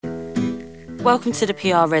Welcome to the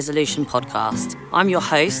PR Resolution podcast. I'm your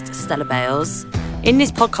host, Stella Bales. In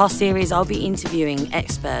this podcast series, I'll be interviewing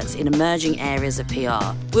experts in emerging areas of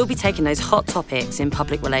PR. We'll be taking those hot topics in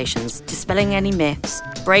public relations, dispelling any myths,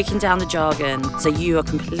 breaking down the jargon, so you are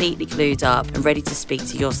completely clued up and ready to speak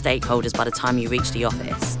to your stakeholders by the time you reach the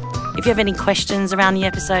office. If you have any questions around the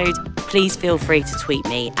episode, please feel free to tweet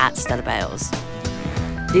me at Stella Bales.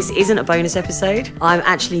 This isn't a bonus episode. I'm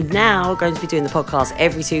actually now going to be doing the podcast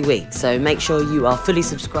every 2 weeks, so make sure you are fully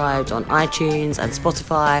subscribed on iTunes and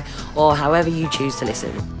Spotify or however you choose to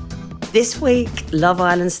listen. This week, Love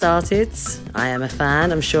Island started. I am a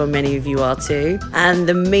fan, I'm sure many of you are too, and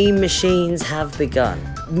the meme machines have begun.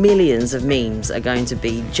 Millions of memes are going to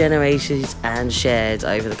be generated and shared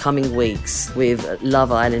over the coming weeks, with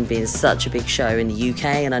Love Island being such a big show in the UK,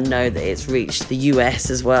 and I know that it's reached the US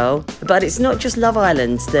as well. But it's not just Love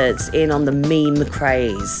Island that's in on the meme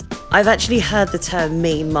craze. I've actually heard the term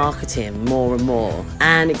meme marketing more and more,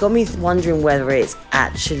 and it got me wondering whether it's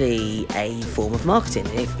actually a form of marketing,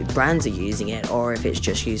 if brands are using it or if it's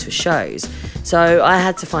just used for shows. So I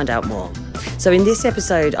had to find out more. So in this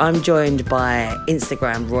episode, I'm joined by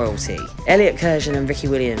Instagram royalty. Elliot Curzon and Ricky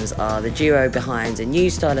Williams are the duo behind a new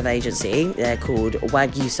style of agency. They're called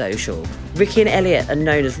Wagyu Social. Ricky and Elliot are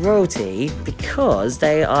known as royalty because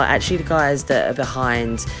they are actually the guys that are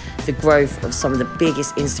behind the growth of some of the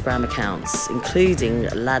biggest Instagram accounts, including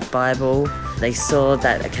Lad Bible. They saw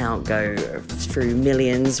that account go through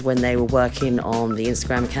millions when they were working on the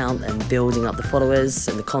Instagram account and building up the followers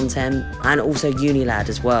and the content, and also Unilad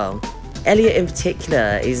as well. Elliot in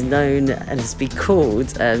particular is known and has been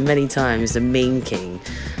called many times the meme king.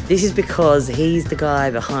 This is because he's the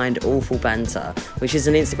guy behind Awful Banter, which is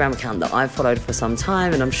an Instagram account that I've followed for some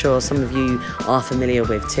time and I'm sure some of you are familiar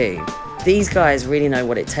with too. These guys really know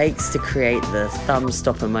what it takes to create the thumb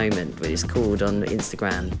stopper moment, which is called on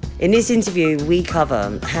Instagram. In this interview, we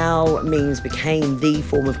cover how memes became the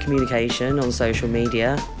form of communication on social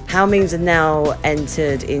media, how memes have now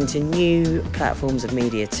entered into new platforms of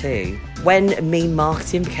media too, when meme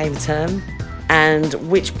marketing became a term, and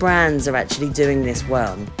which brands are actually doing this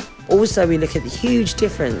well. Also, we look at the huge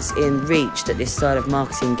difference in reach that this style of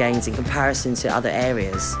marketing gains in comparison to other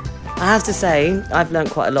areas. I have to say, I've learned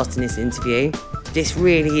quite a lot in this interview. This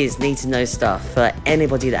really is need-to-know stuff for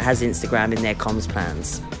anybody that has Instagram in their comms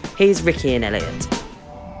plans. Here's Ricky and Elliot.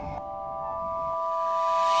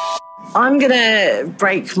 I'm going to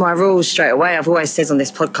break my rules straight away. I've always said on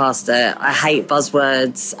this podcast that I hate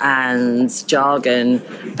buzzwords and jargon,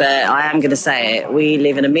 but I am going to say it. We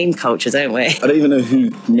live in a meme culture, don't we? I don't even know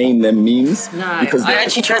who named them memes. No, I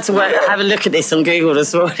actually tried to have a look at this on Google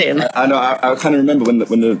this morning. I know. I kind of remember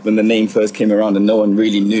when the name first came around and no one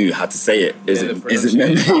really knew how to say it. Is it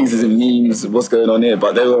memes? Is it memes? What's going on here?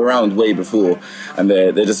 But they were around way before, and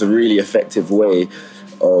they're just a really effective way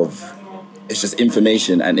of. It's just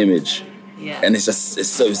information and image, and it's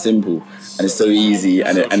so simple and it's so easy,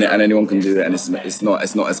 and anyone can do it, and it's not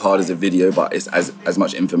as hard as a video, but it's as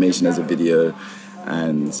much information as a video,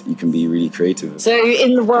 and you can be really creative. So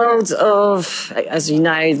in the world of, as you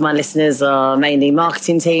know, my listeners are mainly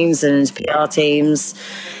marketing teams and PR teams.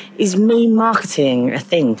 Is meme marketing a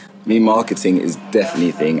thing? Meme marketing is definitely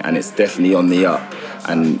a thing, and it's definitely on the up,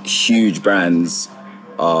 and huge brands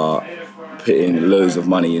are putting loads of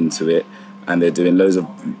money into it. And they're doing loads of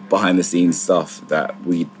behind-the-scenes stuff that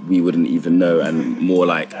we wouldn't even know, and more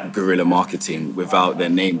like guerrilla marketing without their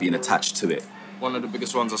name being attached to it. One of the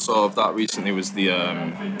biggest ones I saw of that recently was the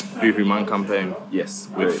Boohoo Man campaign. Yes.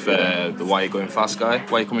 With the Why You Going Fast guy.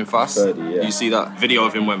 Why You Coming Fast? 30, yeah. You see that video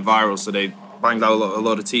of him went viral, so they banged out a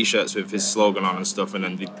lot of T-shirts with his slogan on and stuff, and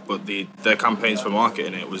then their campaigns for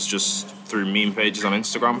marketing it was just through meme pages on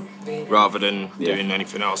Instagram rather than doing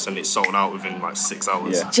anything else, and it sold out within like 6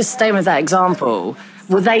 hours. Yeah. Just staying with that example,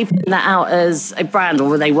 were they putting that out as a brand, or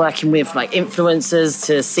were they working with like influencers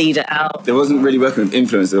to seed it out? They wasn't really working with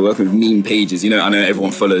influencers, they were working with meme pages. You know, I know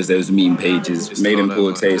everyone follows those meme pages, Made in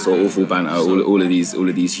Poor Taste or Awful Banter, all of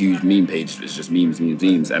these huge meme pages. It's just memes.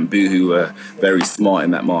 And Boohoo were very smart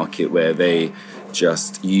in that market where they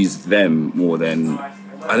just used them more than.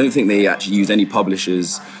 I don't think they actually used any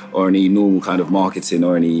publishers or any normal kind of marketing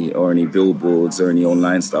or any billboards or any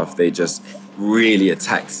online stuff. They just really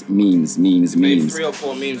attacked memes. Made 3 or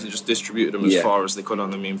 4 memes and just distributed them as far as they could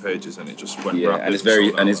on the meme pages, and it just went rapid.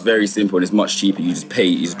 And it's very simple, and it's much cheaper. You just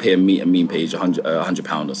pay a meme page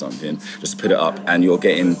 £100 or something just to put it up, and you're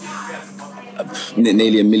getting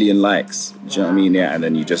nearly 1 million likes Do you know what I mean? Yeah, and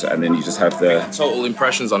then you just have the Total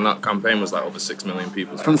impressions on that campaign was like over 6 million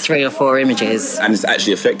people. From 3 or 4 images. and it's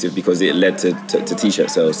actually effective because it led to t-shirt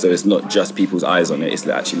sales. So it's not just people's eyes on it; it's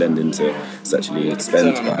actually lending to it's actually spend.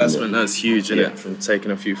 Return on investment, that's huge, isn't it? From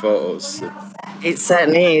taking a few photos. It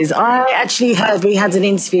certainly is. I actually heard we had an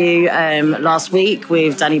interview last week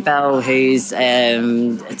with Danny Bell, who's a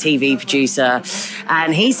TV producer,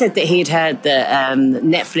 and he said that he'd heard that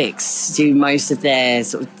Netflix do most of their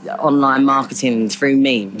sort of online marketing through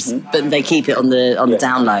memes, but they keep it on the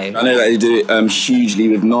down low. I know that they do it hugely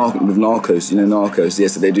with Narcos. You know Narcos, yeah.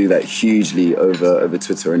 So they do that hugely over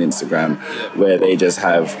Twitter and Instagram, where they just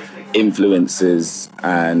have influencers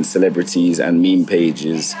and celebrities and meme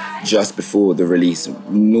pages just before the release,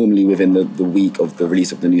 normally within the week of the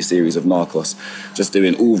release of the new series of Narcos, just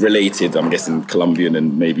doing all related, I'm guessing Colombian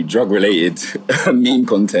and maybe drug related meme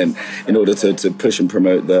content in order to push and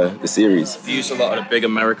promote the series. They use a lot of the big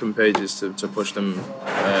American pages to push them,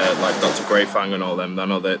 like Dr. Greyfang and all them. I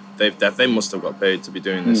know that they must have got paid to be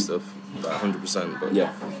doing this stuff, like 100%. But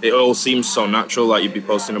Yeah. it all seems so natural, like you'd be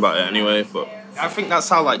posting about it anyway. But I think that's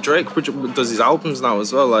how like Drake does his albums now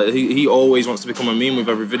as well. Like he always wants to become a meme with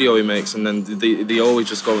every video he makes, and then they always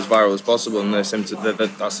just go as viral as possible. And they seem to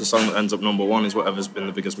that's the song that ends up #1 is whatever's been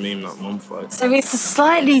the biggest meme that month. Like. So it's a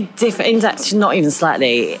slightly different, actually not even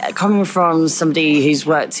slightly, coming from somebody who's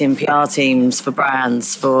worked in PR teams for brands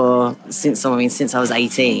since I was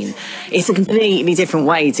 18. It's a completely different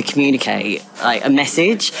way to communicate like a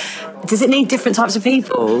message. Does it need different types of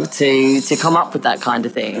people to come up with that kind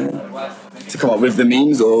of thing? To come up with the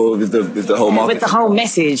memes or with the whole market? With the whole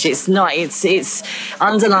message, it's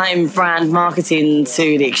underlying brand marketing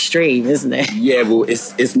to the extreme, isn't it? Yeah, well,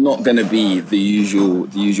 it's not going to be the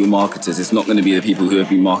usual marketers. It's not going to be the people who have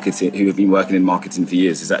been working in marketing for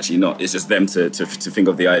years. It's actually not. It's just them to think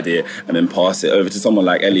of the idea and then pass it over to someone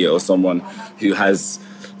like Elliot or someone who has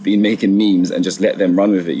been making memes and just let them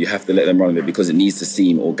run with it. You have to let them run with it because it needs to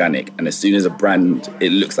seem organic. And as soon as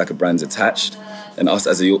it looks like a brand's attached, and us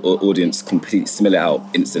as an audience completely smell it out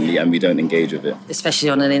instantly and we don't engage with it. Especially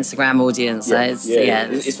on an Instagram audience.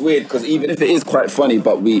 It's weird because even if it is quite funny,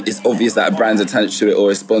 but it's obvious that a brand's attached to it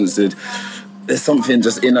or is sponsored, there's something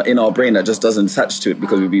just in our brain that just doesn't attach to it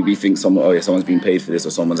because we think someone's been paid for this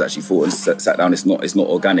or someone's actually thought and sat down. It's not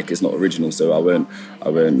organic, it's not original, so I won't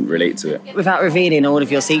relate to it. Without revealing all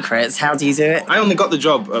of your secrets, how do you do it? I only got the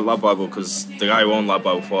job at Lab Bible because the guy who owned Lab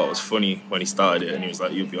Bible thought it was funny when he started it, and he was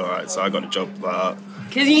like, "You'll be alright." So I got a job like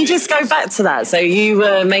that. Can you just go back to that? So you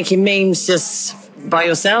were making memes just by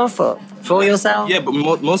yourself or for yourself? Yeah, but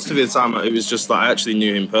most of the time it was just like I actually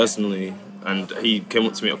knew him personally. And he came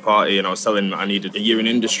up to me at a party and I was telling him that I needed a year in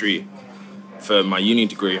industry for my uni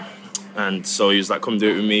degree. And so he was like, come do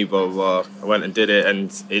it with me, blah, blah, blah. I went and did it.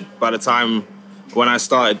 And by the time when I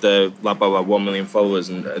started, the Lab Bible had 1 million followers.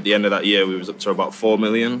 And at the end of that year, we was up to about 4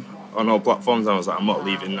 million on all platforms. And I was like, I'm not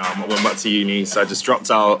leaving now. I'm not going back to uni. So I just dropped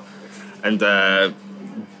out and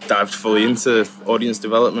dived fully into audience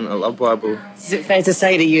development at Lab Bible. Is it fair to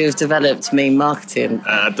say that you have developed meme marketing?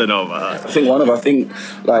 I don't know about that. I think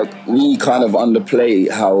we kind of underplay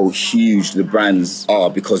how huge the brands are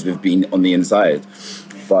because we've been on the inside.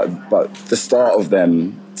 But the start of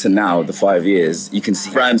them to now, the 5 years, you can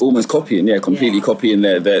see brands almost completely copying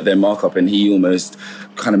their markup, and he almost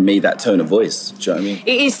kind of made that tone of voice. Do you know what I mean?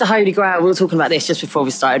 It is the holy grail. We were talking about this just before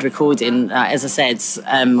we started recording. As I said,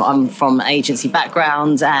 I'm from agency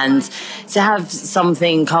background, and to have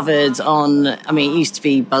something covered on, I mean, it used to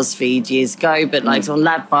be BuzzFeed years ago, but like on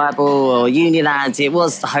Lab Bible or Unilad, it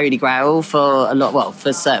was the holy grail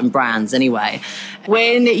for certain brands anyway.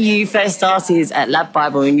 When you first started at Lab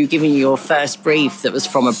Bible and you were given your first brief that was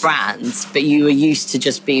from a brand, but you were used to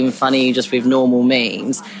just being funny just with normal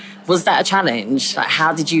memes, was that a challenge? Like,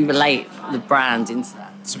 how did you relate the brand into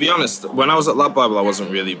that? To be honest, when I was at Lab Bible, I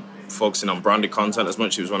wasn't really focusing on branded content as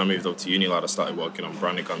much. It was when I moved up to Unilad, I started working on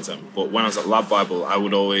branded content. But when I was at Lab Bible, I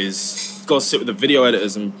would always go sit with the video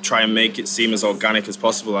editors and try and make it seem as organic as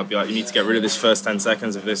possible. I'd be like, you need to get rid of this first 10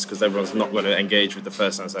 seconds of this because everyone's not going to engage with the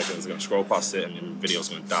first 10 seconds. They're going to scroll past it and the video's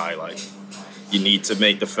going to die. Like, you need to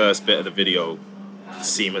make the first bit of the video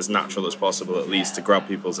seem as natural as possible, at least to grab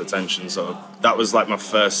people's attention. So that was like my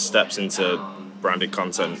first steps into branded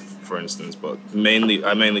content, for instance. But I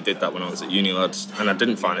mainly did that when I was at Unilad, and I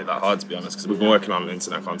didn't find it that hard, to be honest, because we've been working on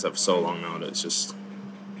internet content for so long now that it's just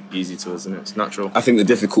easy to us, and it's natural. I think the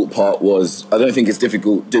difficult part was, I don't think it's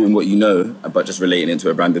difficult doing what you know, but just relating it to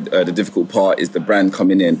a brand. The difficult part is the brand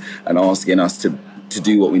coming in and asking us to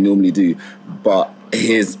do what we normally do, but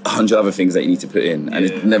here's 100 other things that you need to put in, and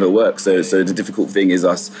it never works. So the difficult thing is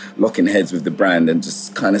us locking heads with the brand and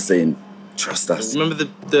just kind of saying, trust us. Remember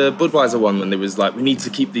the Budweiser one when there was like, we need to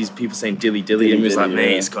keep these people saying dilly dilly, and he was like,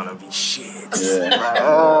 mate, it's gonna be shit.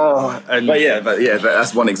 Yeah. But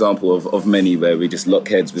that's one example of many where we just lock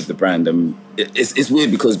heads with the brand, and it's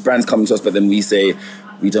weird because brands come to us, but then we say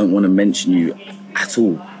we don't want to mention you at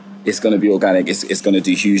all. It's going to be organic. It's going to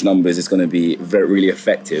do huge numbers. It's going to be really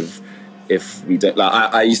effective. If we don't,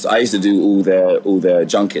 like, I used to do all their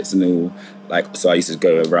junkets and all, like, so I used to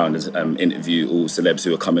go around and interview all celebs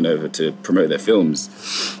who were coming over to promote their films,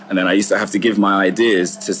 and then I used to have to give my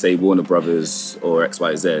ideas to say Warner Brothers or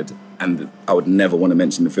XYZ, and I would never want to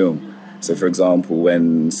mention the film. So, for example,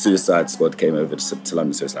 when Suicide Squad came over to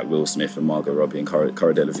London, so it's like Will Smith and Margot Robbie and Cara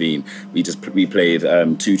Delevingne, we played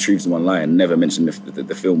Two Truths and One Lie and never mentioned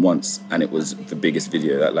the film once, and it was the biggest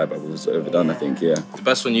video that Lab was ever done, I think, yeah. The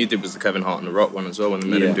best one you did was the Kevin Hart and The Rock one as well, when they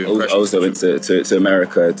made him do impressions. I also went to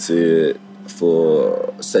America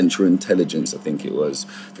for Central Intelligence, I think it was,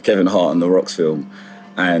 for Kevin Hart and The Rock's film,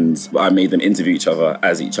 and I made them interview each other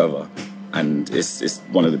as each other. And it's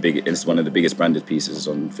one of the biggest branded pieces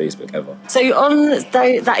on Facebook ever. So on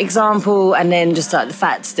that example, and then just like the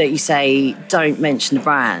fact that you say don't mention the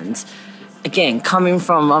brand, again, coming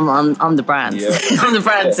from I'm the brand, yeah. I'm the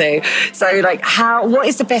brand too. So like, what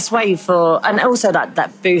is the best way for, and also that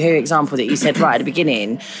Boohoo example that you said right at the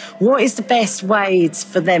beginning, what is the best way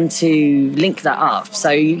for them to link that up?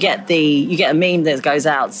 So you get a meme that goes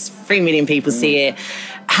out, 3 million people see it.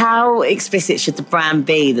 How explicit should the brand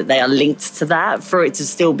be that they are linked to that for it to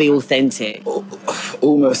still be authentic?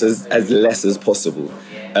 Almost as less as possible.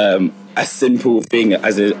 A simple thing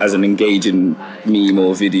as an engaging meme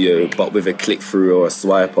or video, but with a click through or a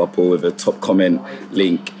swipe up or with a top comment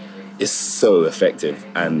link, is so effective,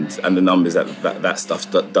 and the numbers that stuff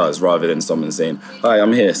does, rather than someone saying, "Hi,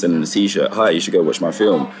 I'm here," sending a t-shirt, "Hi, you should go watch my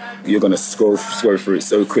film." You're gonna scroll through it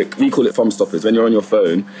so quick. We call it thumb stoppers. When you're on your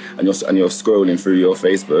phone and you're scrolling through your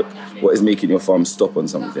Facebook, what is making your thumb stop on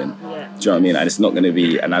something? Yeah. Do you know what I mean? And it's not going to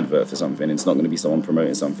be an advert for something. It's not going to be someone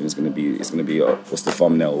promoting something. It's going to be what's the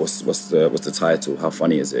thumbnail? What's the title? How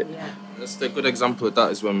funny is it? Yeah. That's the good example of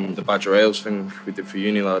that is when the Badger Ales thing we did for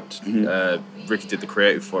Unilad. Mm-hmm. Ricky did the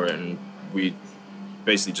creative for it, and we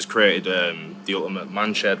basically just created the ultimate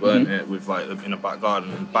man shed, weren't it, with like in a back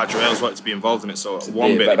garden. And Badger Ales wanted to be involved in it, so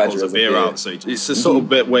one bit it pulls a beer out. So it's a sort of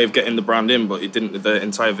bit way of getting the brand in, but it didn't. The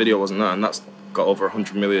entire video wasn't that, and that's got over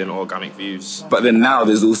 100 million organic views. But then now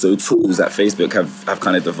there's also tools that Facebook have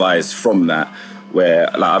kind of devised from that, where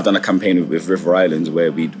like I've done a campaign with River Island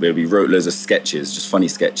where we wrote loads of sketches, just funny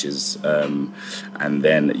sketches, and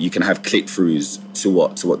then you can have click-throughs to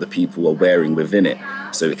what the people are wearing within it.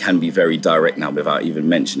 So it can be very direct now without even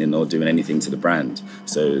mentioning or doing anything to the brand.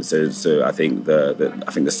 So I think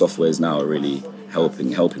the softwares now are really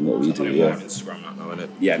helping what we do. Yeah. Instagram now, isn't it?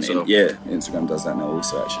 Yeah, Instagram does that now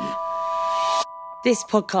also actually. This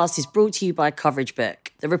podcast is brought to you by Coverage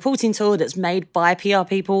Book, the reporting tool that's made by PR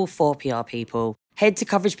people for PR people. Head to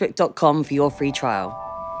coveragebook.com for your free trial.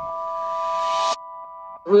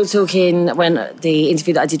 We were talking when the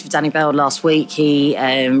interview that I did with Danny Bell last week, he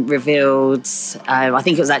revealed, I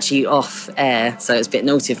think it was actually off air, so it's a bit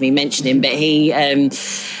naughty of me mentioning, but he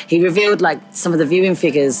revealed like some of the viewing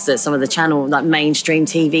figures that some of the channel, like mainstream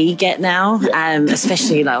TV get now,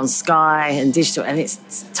 especially like on Sky and digital, and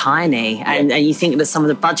it's tiny. Yeah. And you think that some of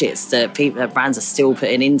the budgets that brands are still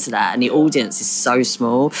putting into that, and the audience is so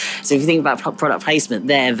small. So if you think about product placement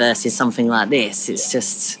there versus something like this,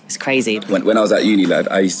 it's crazy. When I was at Unilad,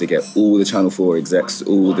 I used to get all the Channel 4 execs,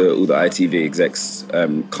 all the ITV execs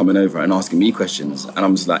coming over and asking me questions. And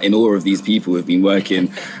I'm just like, in awe of these people who've been working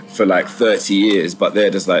for like 30 years, but they're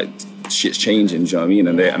just like, shit's changing, do you know what I mean?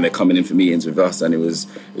 And they're coming in for meetings with us, and it was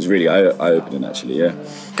really eye-opening, actually, yeah.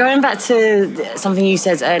 Going back to something you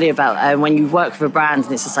said earlier about when you work with a brand,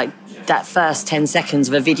 and it's just like that first 10 seconds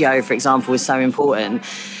of a video, for example, is so important.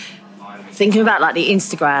 Thinking about like the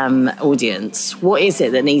Instagram audience, what is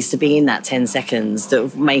it that needs to be in that 10 seconds that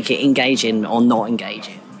would make it engaging or not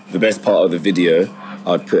engaging? The best part of the video,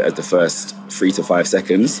 I'd put as the first 3 to 5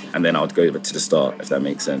 seconds, and then I'd go to the start, if that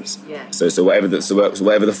makes sense. Yeah. So whatever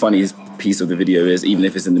the funniest piece of the video is, even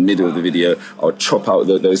if it's in the middle of the video, I'll chop out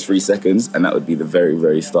those 3 seconds, and that would be the very,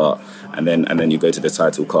 very start. And then you go to the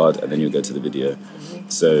title card, and then you go to the video. Mm-hmm.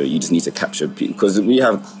 So you just need to capture people, because we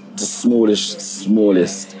have the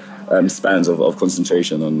smallest spans of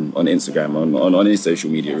concentration on Instagram, on any social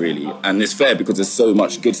media really. And it's fair because there's so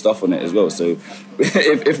much good stuff on it as well. So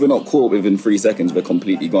if we're not caught within 3 seconds, we're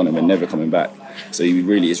completely gone and we're never coming back. So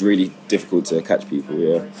it's really difficult to catch people,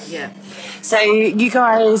 Yeah. So you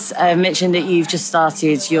guys mentioned that you've just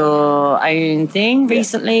started your own thing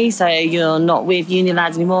recently. So you're not with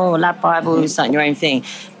Unilad anymore, or Lab Bible, you're starting your own thing.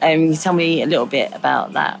 Can you tell me a little bit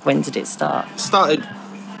about that? When did it start? Started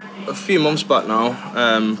a few months back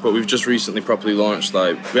now, but we've just recently properly launched.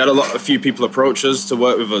 Like, we had a few people approach us to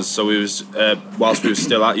work with us, so we was whilst we were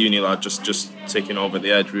still at Unilad, just taking over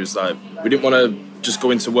the edge. We was like, we didn't want to just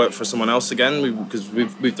go into work for someone else again, because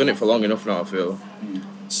we've done it for long enough now, I feel.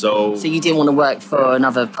 So you didn't want to work for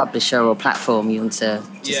another publisher or platform. You want to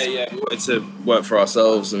we wanted to work for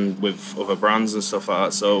ourselves and with other brands and stuff like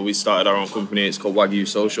that. So we started our own company. It's called Wagyu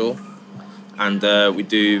Social, and we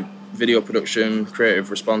do video production, creative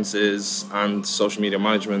responses, and social media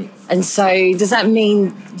management. And so does that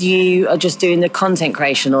mean you are just doing the content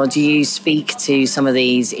creation, or do you speak to some of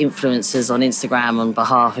these influencers on Instagram on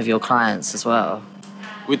behalf of your clients as well?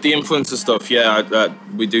 With the influencer stuff,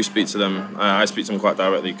 we do speak to them. I speak to them quite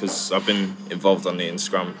directly because I've been involved on the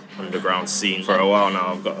Instagram underground scene for a while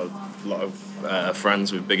now. I've got a lot of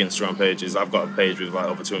friends with big Instagram pages. I've got a page with like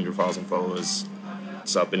over 200,000 followers.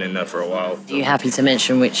 So I've been in there for a while. Are you happy to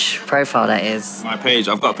mention which profile that is? My page,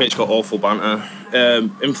 I've got a page called Awful Banter.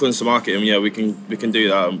 Influencer marketing, we can do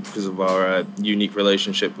that because of our unique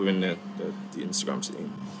relationship within the Instagram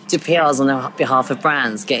scene. Do PRs on the behalf of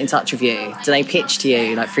brands get in touch with you? Do they pitch to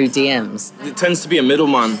you like through DMs? It tends to be a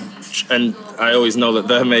middleman, and I always know that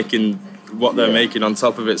they're making what they're making on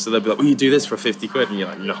top of it. So they'll be like, will you do this for 50 quid? And you're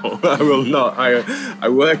like, no, I will not. I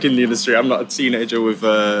work in the industry. I'm not a teenager with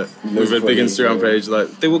a big Instagram page. Like,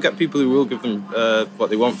 they will get people who will give them what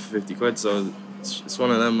they want for 50 quid. So it's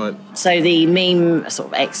one of them. Like, so the meme sort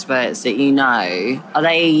of experts that you know,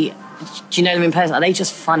 do you know them in person? Are they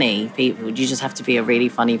just funny people? Do you just have to be a really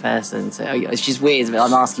funny person? So it's just weird, but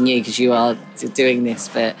I'm asking you because you are doing this,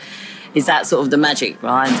 but is that sort of the magic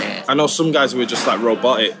behind it? I know some guys who are just like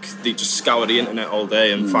robotic. They just scour the internet all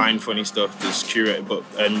day and find funny stuff, just curate, but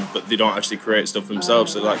they don't actually create stuff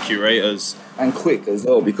themselves. So they're like curators. And quick as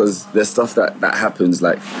well, because there's stuff that happens,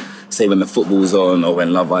 like say when the football's on or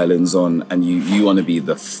when Love Island's on, and you want to be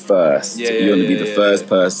the first. You want to be the first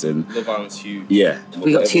person. Love Island's huge. Yeah.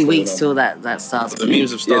 We got 2 weeks till that starts. The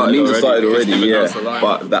memes have started. The memes have started already. Yeah.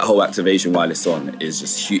 But that whole activation while it's on is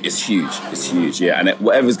just huge. It's huge. It's huge. Yeah. And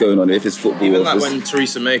whatever's going on, if it's football, even like when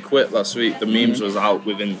Theresa May quit last week, the memes was out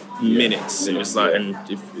within minutes. It was like, and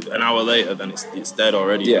if an hour later, then it's dead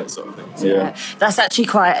already. Yeah. That sort of thing. So. Yeah. That's actually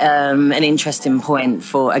quite an interesting point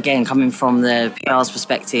for, again, coming from the PR's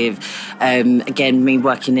perspective. Again, me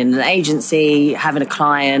working in an agency, having a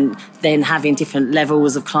client, then having different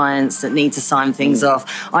levels of clients that need to sign things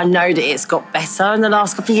off. I know that it's got better in the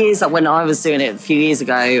last couple of years. Like when I was doing it a few years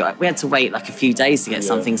ago, we had to wait like a few days to get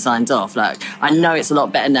something signed off. Like, I know it's a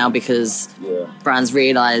lot better now because brands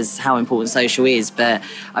realise how important social is. But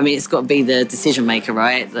I mean, it's got to be the decision maker,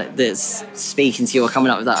 right? That's speaking to you or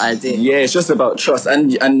coming up with that idea. Yeah, it's just about trust.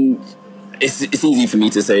 And it's easy for me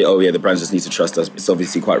to say, oh yeah, the brands just need to trust us. It's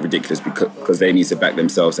obviously quite ridiculous because they need to back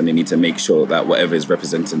themselves and they need to make sure that whatever is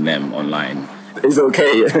representing them online is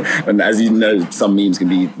okay. And as you know, some memes can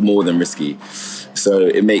be more than risky. So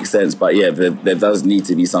it makes sense. But yeah, there does need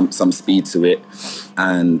to be some speed to it.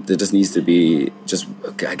 And there just needs to be just,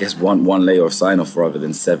 I guess, one layer of sign-off rather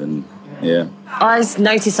than 7. Yeah. I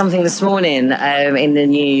noticed something this morning in the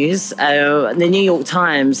news. The New York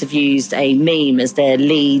Times have used a meme as their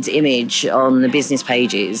lead image on the business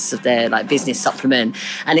pages of their like business supplement,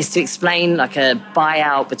 and it's to explain like a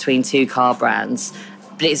buyout between 2 car brands,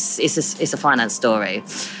 but it's a finance story.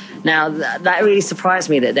 Now that really surprised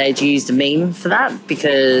me that they'd used a meme for that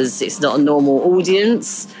because it's not a normal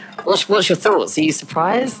audience. What's your thoughts? Are you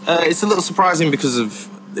surprised? It's a little surprising because of.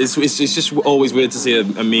 It's just always weird to see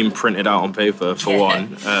a meme printed out on paper, for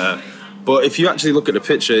one. But if you actually look at the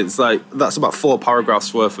picture, it's like that's about 4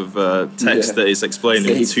 paragraphs worth of text that is explained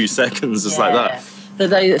in 2 seconds, just like that.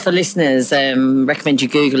 For listeners, recommend you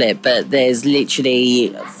Google it, but there's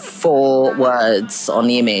literally 4 words on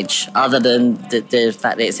the image, other than the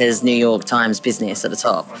fact that it says New York Times Business at the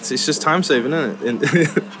top. It's just time saving, isn't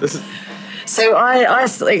it? So I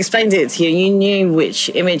explained it to you. You knew which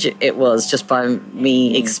image it was just by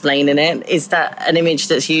me explaining it. Is that an image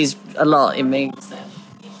that's used a lot in memes?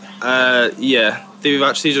 Yeah. They've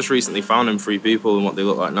actually just recently found them 3 people and what they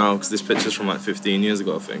look like now, because this picture's from like 15 years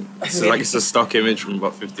ago, I think. So it's a stock image from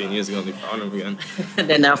about 15 years ago and they found them again.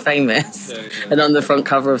 They're now famous and on the front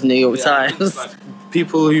cover of New York Times. Like,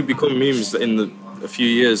 people who become memes a few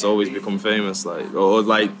years always become famous, like, or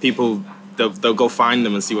like people. They'll go find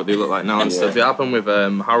them and see what they look like now and stuff. It happened with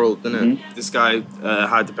Harold, didn't it? This guy,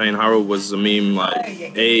 Hide the Pain Harold, was a meme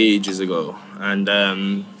like ages ago,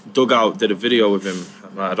 and Dugout did a video with him.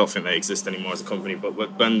 I don't think they exist anymore as a company,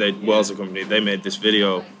 but when they were as a company, they made this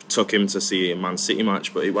video, took him to see a Man City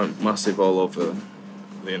match, but it went massive all over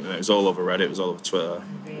the internet. It was all over Reddit, it was all over Twitter.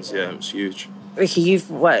 It was huge. Ricky, you've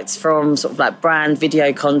worked from sort of like brand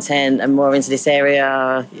video content and more into this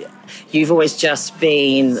area. You've always just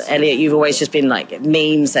been, Elliot, you've always just been like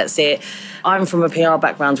memes, that's it. I'm from a PR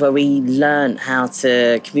background where we learn how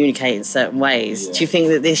to communicate in certain ways. Yeah. Do you think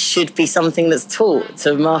that this should be something that's taught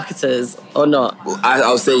to marketers or not? Well,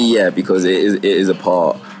 I'll say yeah, because it is a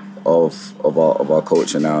part of our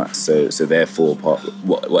culture now. So therefore,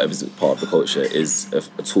 whatever's part of the culture is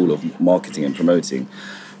a tool of marketing and promoting.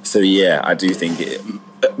 So yeah, I do think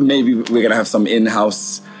maybe we're gonna have some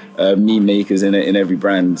in-house meme makers in every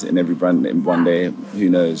brand in one day. Who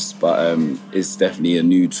knows? But it's definitely a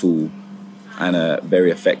new tool and a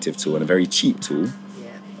very effective tool and a very cheap tool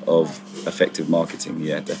of effective marketing.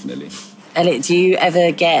 Yeah, definitely. Elliot, do you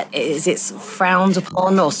ever is it frowned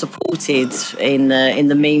upon or supported in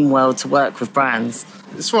the meme world to work with brands?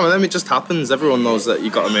 It's one of them. It just happens. Everyone knows that you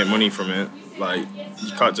got to make money from it. Like,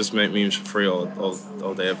 you can't just make memes for free all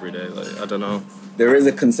day, every day. Like, I don't know. There is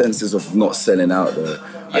a consensus of not selling out, though.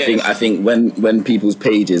 Yeah. I think when people's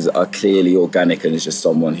pages are clearly organic and it's just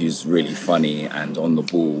someone who's really funny and on the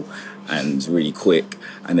ball and really quick,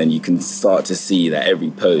 and then you can start to see that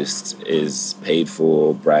every post is paid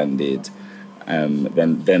for, branded,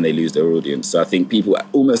 then they lose their audience. So I think people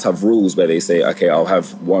almost have rules where they say, okay, I'll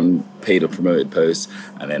have one paid or promoted post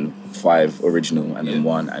and then 5 original and then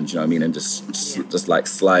 1, and do you know what I mean? And just like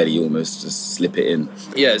slyly almost just slip it in.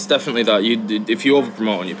 Yeah, it's definitely that. If you over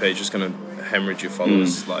promote on your page, it's gonna hemorrhage your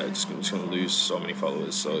followers. Like, it's gonna lose so many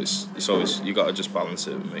followers. So it's always, you gotta just balance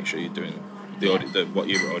it and make sure you're doing what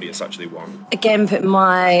your audience actually want. Again, put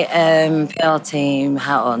my PR team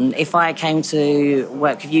hat on. If I came to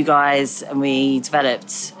work with you guys and we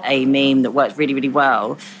developed a meme that worked really, really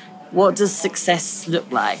well, what does success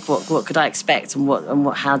look like? What could I expect,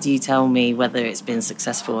 and how do you tell me whether it's been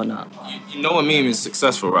successful or not? You know a meme is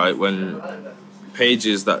successful, right? When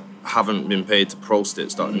pages that haven't been paid to post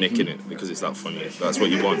it start nicking it because it's that funny. That's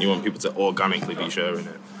what you want. You want people to organically be sharing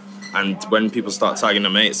it. And when people start tagging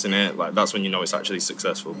their mates in it, like, that's when you know it's actually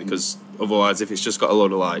successful. Because otherwise, if it's just got a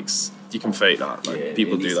load of likes, you can fake that. Like,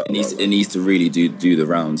 people do that. It needs to really do the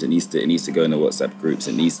rounds. It needs to go in the WhatsApp groups.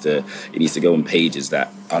 It needs to go on pages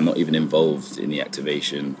that are not even involved in the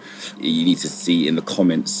activation. You need to see in the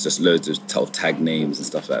comments just loads of tag names and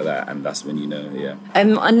stuff like that, and that's when you know. Yeah.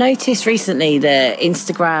 I noticed recently that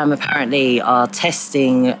Instagram apparently are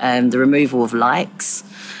testing the removal of likes.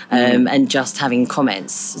 And just having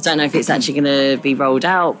comments. I don't know if it's actually going to be rolled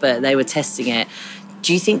out, but they were testing it.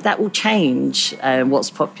 Do you think that will change what's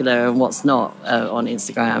popular and what's not on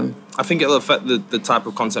Instagram? I think it'll affect the type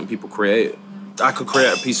of content people create. I could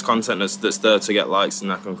create a piece of content that's there to get likes,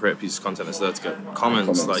 and I can create a piece of content that's there to get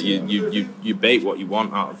comments. Like, you bait what you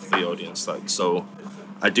want out of the audience. Like, so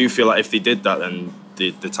I do feel like if they did that, then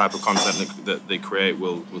the type of content that they create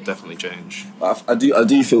will definitely change. I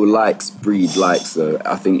do feel likes breed likes, though.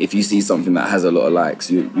 I think if you see something that has a lot of likes,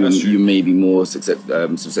 you may be more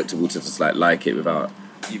susceptible to just like it without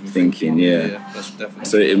even thinking. Yeah, that's definitely.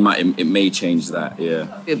 So it may change that.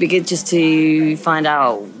 Yeah, it'd be good just to find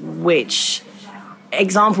out which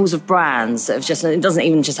examples of brands that have just, it doesn't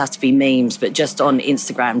even just have to be memes, but just on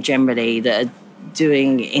Instagram generally, that are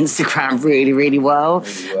doing Instagram really, really well.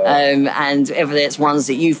 And whether it's ones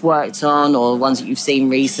that you've worked on or ones that you've seen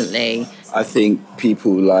recently. I think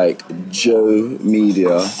people like Joe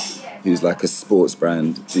Media, who's like a sports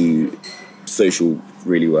brand, do social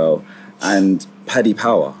really well, and Paddy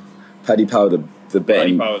Power, the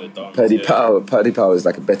betting. Paddy Power is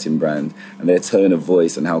like a betting brand, and their tone of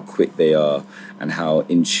voice and how quick they are and how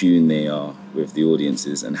in tune they are with the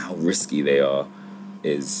audiences and how risky they are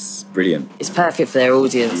is brilliant. It's perfect for their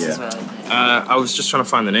audience as well. I was just trying to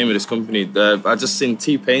find the name of this company. I just seen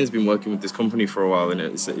T-Pain's been working with this company for a while, and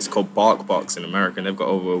it's called BarkBox in America, and they've got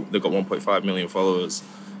 1.5 million followers,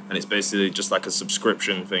 and it's basically just like a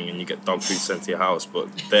subscription thing, and you get dog food sent to your house. But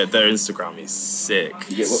their Instagram is sick.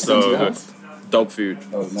 You get what sent to your house? Dog food.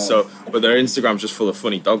 Oh, nice. But their Instagram's just full of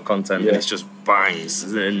funny dog content, and it's just bangs,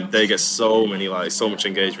 and they get so much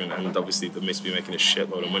engagement, and obviously they must be making a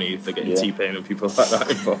shitload of money if they're getting T-Pain and people like that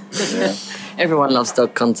involved. Everyone loves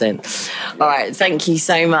dog content. All right, thank you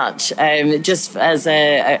so much. Just as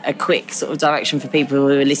a quick sort of direction for people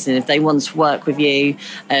who are listening, if they want to work with you,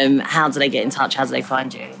 how do they get in touch? How do they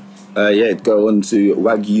find you? Go on to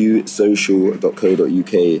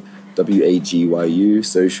wagyusocial.co.uk, WAGYU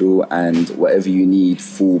social, and whatever you need,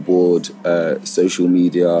 full board, social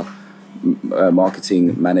media,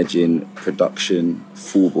 marketing, managing, production,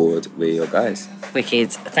 full board, we're your guys.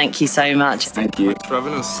 Wicked. Thank you so much. Thank you. Thanks for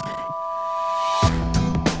having us.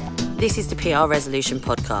 This is the PR Resolution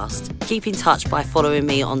podcast. Keep in touch by following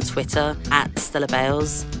me on Twitter @Stella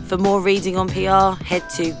Bales. For more reading on PR, head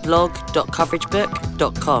to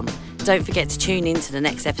blog.coveragebook.com. Don't forget to tune in to the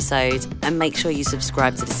next episode and make sure you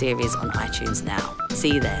subscribe to the series on iTunes now.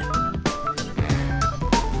 See you there.